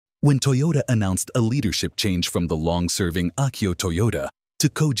When Toyota announced a leadership change from the long-serving Akio Toyoda to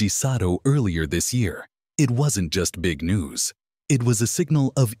Koji Sato earlier this year, it wasn't just big news. It was a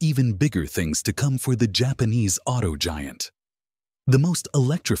signal of even bigger things to come for the Japanese auto giant. The most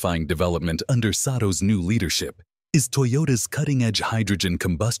electrifying development under Sato's new leadership is Toyota's cutting-edge hydrogen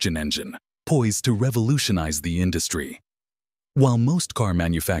combustion engine, poised to revolutionize the industry. While most car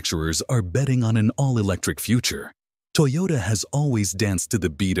manufacturers are betting on an all-electric future, Toyota has always danced to the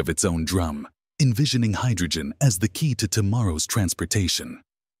beat of its own drum, envisioning hydrogen as the key to tomorrow's transportation.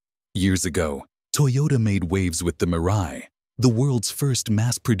 Years ago, Toyota made waves with the Mirai, the world's first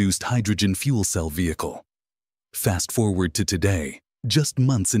mass-produced hydrogen fuel cell vehicle. Fast forward to today, just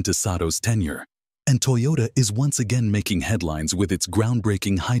months into Sato's tenure, and Toyota is once again making headlines with its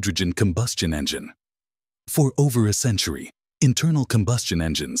groundbreaking hydrogen combustion engine. For over a century, internal combustion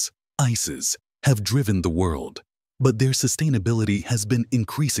engines, ICEs, have driven the world, but their sustainability has been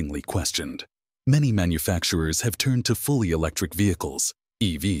increasingly questioned. Many manufacturers have turned to fully electric vehicles,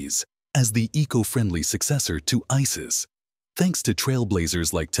 EVs, as the eco-friendly successor to ICEs. Thanks to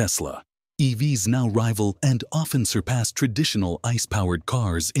trailblazers like Tesla, EVs now rival and often surpass traditional ICE-powered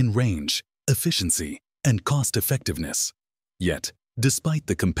cars in range, efficiency, and cost-effectiveness. Yet, despite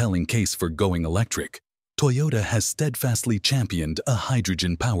the compelling case for going electric, Toyota has steadfastly championed a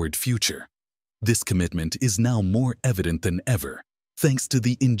hydrogen-powered future. This commitment is now more evident than ever, thanks to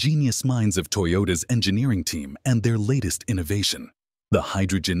the ingenious minds of Toyota's engineering team and their latest innovation, the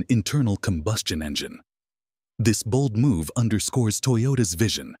hydrogen internal combustion engine. This bold move underscores Toyota's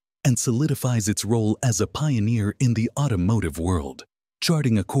vision and solidifies its role as a pioneer in the automotive world,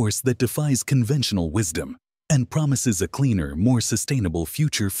 charting a course that defies conventional wisdom and promises a cleaner, more sustainable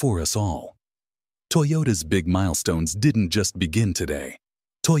future for us all. Toyota's big milestones didn't just begin today.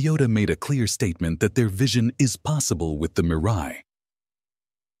 Toyota made a clear statement that their vision is possible with the Mirai.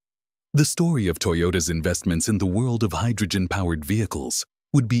 The story of Toyota's investments in the world of hydrogen-powered vehicles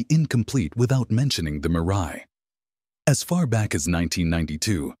would be incomplete without mentioning the Mirai. As far back as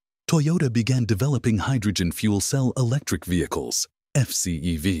 1992, Toyota began developing hydrogen fuel cell electric vehicles,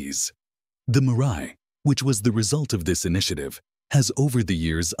 FCEVs. The Mirai, which was the result of this initiative, has over the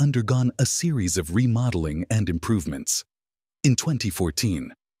years undergone a series of remodeling and improvements. In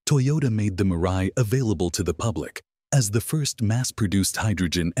 2014, Toyota made the Mirai available to the public as the first mass-produced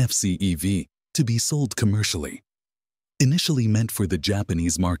hydrogen FCEV to be sold commercially. Initially meant for the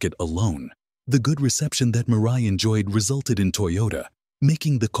Japanese market alone, the good reception that Mirai enjoyed resulted in Toyota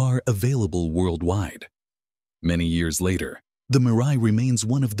making the car available worldwide. Many years later, the Mirai remains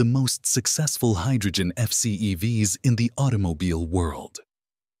one of the most successful hydrogen FCEVs in the automobile world.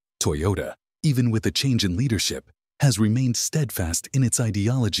 Toyota, even with a change in leadership, has remained steadfast in its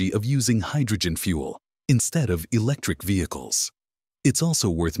ideology of using hydrogen fuel instead of electric vehicles. It's also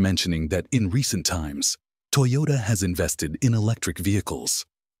worth mentioning that in recent times, Toyota has invested in electric vehicles.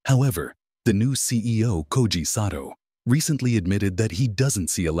 However, the new CEO Koji Sato recently admitted that he doesn't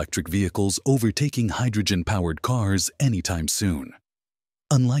see electric vehicles overtaking hydrogen-powered cars anytime soon.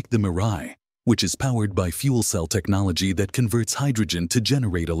 Unlike the Mirai, which is powered by fuel cell technology that converts hydrogen to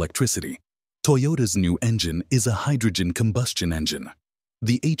generate electricity, Toyota's new engine is a hydrogen combustion engine.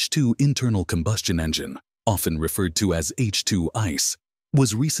 The H2 internal combustion engine, often referred to as H2 ICE,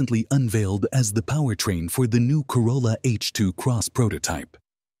 was recently unveiled as the powertrain for the new Corolla H2 Cross prototype.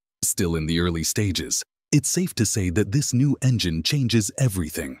 Still in the early stages, it's safe to say that this new engine changes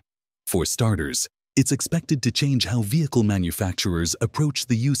everything. For starters, it's expected to change how vehicle manufacturers approach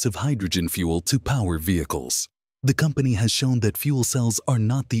the use of hydrogen fuel to power vehicles. The company has shown that fuel cells are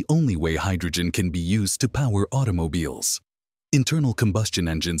not the only way hydrogen can be used to power automobiles. Internal combustion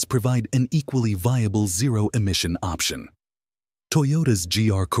engines provide an equally viable zero-emission option. Toyota's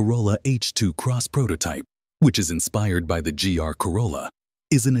GR Corolla H2 Cross prototype, which is inspired by the GR Corolla,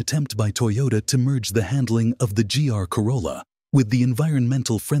 is an attempt by Toyota to merge the handling of the GR Corolla with the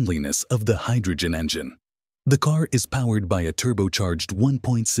environmental friendliness of the hydrogen engine. The car is powered by a turbocharged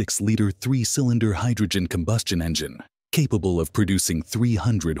 1.6-liter three-cylinder hydrogen combustion engine, capable of producing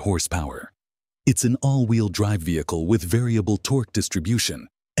 300 horsepower. It's an all-wheel drive vehicle with variable torque distribution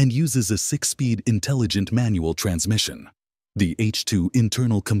and uses a 6-speed intelligent manual transmission. The H2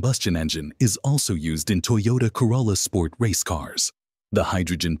 internal combustion engine is also used in Toyota Corolla Sport race cars. The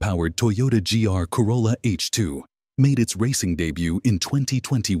hydrogen-powered Toyota GR Corolla H2 made its racing debut in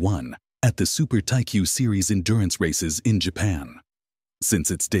 2021 at the Super Taikyu Series endurance races in Japan. Since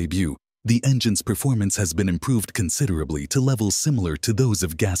its debut, the engine's performance has been improved considerably to levels similar to those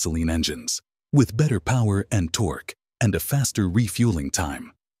of gasoline engines, with better power and torque and a faster refueling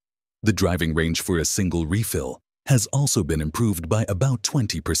time. The driving range for a single refill has also been improved by about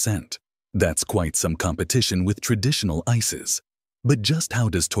 20%. That's quite some competition with traditional ICEs. But just how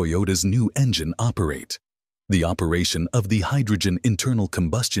does Toyota's new engine operate? The operation of the hydrogen internal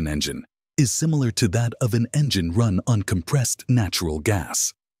combustion engine is similar to that of an engine run on compressed natural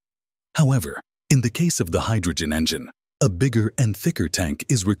gas. However, in the case of the hydrogen engine, a bigger and thicker tank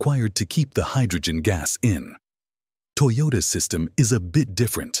is required to keep the hydrogen gas in. Toyota's system is a bit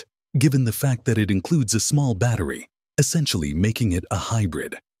different, given the fact that it includes a small battery, essentially making it a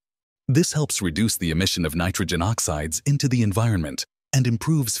hybrid. This helps reduce the emission of nitrogen oxides into the environment and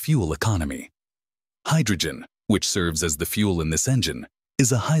improves fuel economy. Hydrogen, which serves as the fuel in this engine,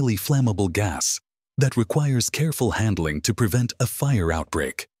 is a highly flammable gas that requires careful handling to prevent a fire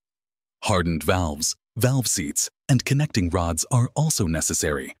outbreak. Hardened valves, valve seats, and connecting rods are also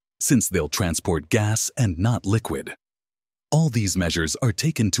necessary, since they'll transport gas and not liquid. All these measures are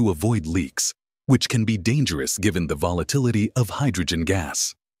taken to avoid leaks, which can be dangerous given the volatility of hydrogen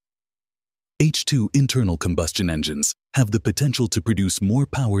gas. H2 internal combustion engines have the potential to produce more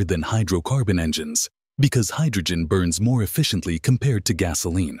power than hydrocarbon engines because hydrogen burns more efficiently compared to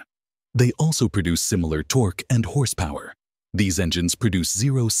gasoline. They also produce similar torque and horsepower. These engines produce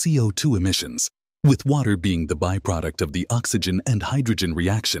zero CO2 emissions, with water being the byproduct of the oxygen and hydrogen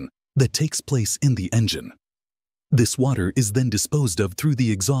reaction that takes place in the engine. This water is then disposed of through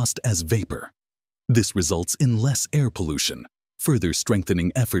the exhaust as vapor. This results in less air pollution, further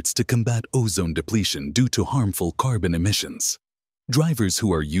strengthening efforts to combat ozone depletion due to harmful carbon emissions. Drivers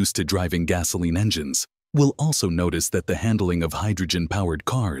who are used to driving gasoline engines will also notice that the handling of hydrogen-powered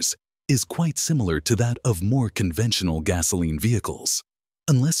cars is quite similar to that of more conventional gasoline vehicles.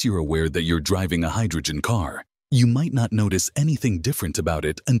 Unless you're aware that you're driving a hydrogen car, you might not notice anything different about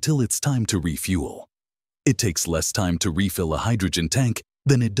it until it's time to refuel. It takes less time to refill a hydrogen tank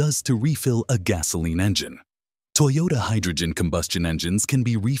than it does to refill a gasoline engine. Toyota hydrogen combustion engines can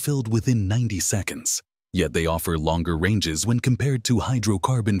be refilled within 90 seconds, yet they offer longer ranges when compared to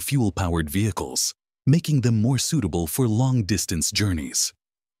hydrocarbon fuel-powered vehicles, making them more suitable for long-distance journeys.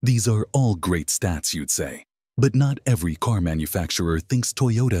 These are all great stats, you'd say, but not every car manufacturer thinks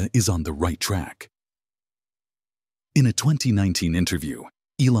Toyota is on the right track. In a 2019 interview,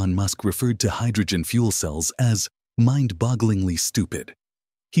 Elon Musk referred to hydrogen fuel cells as mind-bogglingly stupid.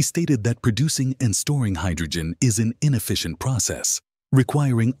 He stated that producing and storing hydrogen is an inefficient process,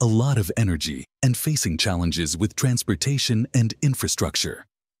 requiring a lot of energy and facing challenges with transportation and infrastructure.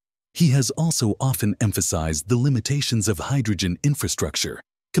 He has also often emphasized the limitations of hydrogen infrastructure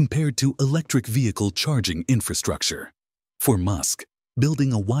compared to electric vehicle charging infrastructure. For Musk,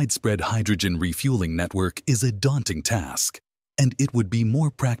 building a widespread hydrogen refueling network is a daunting task, and it would be more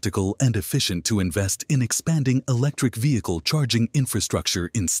practical and efficient to invest in expanding electric vehicle charging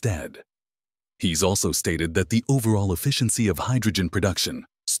infrastructure instead. He's also stated that the overall efficiency of hydrogen production,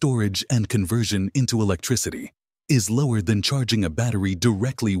 storage, and conversion into electricity is lower than charging a battery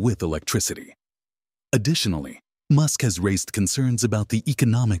directly with electricity. Additionally, Musk has raised concerns about the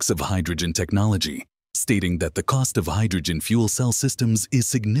economics of hydrogen technology, stating that the cost of hydrogen fuel cell systems is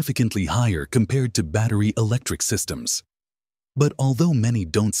significantly higher compared to battery electric systems. But although many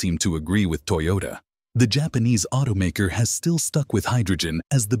don't seem to agree with Toyota, the Japanese automaker has still stuck with hydrogen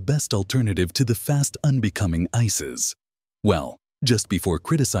as the best alternative to the fast unbecoming ICEs. Well, just before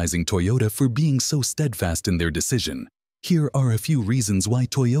criticizing Toyota for being so steadfast in their decision, here are a few reasons why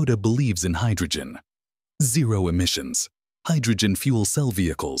Toyota believes in hydrogen. Zero emissions. Hydrogen fuel cell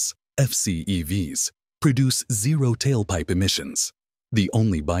vehicles, FCEVs, produce zero tailpipe emissions. The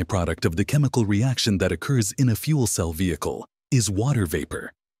only byproduct of the chemical reaction that occurs in a fuel cell vehicle is water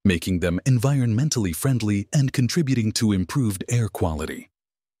vapor, making them environmentally friendly and contributing to improved air quality.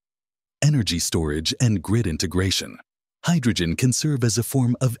 Energy storage and grid integration. Hydrogen can serve as a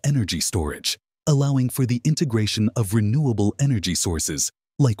form of energy storage, allowing for the integration of renewable energy sources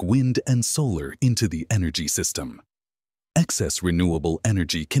like wind and solar into the energy system. Excess renewable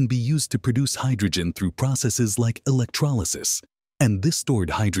energy can be used to produce hydrogen through processes like electrolysis, and this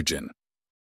stored hydrogen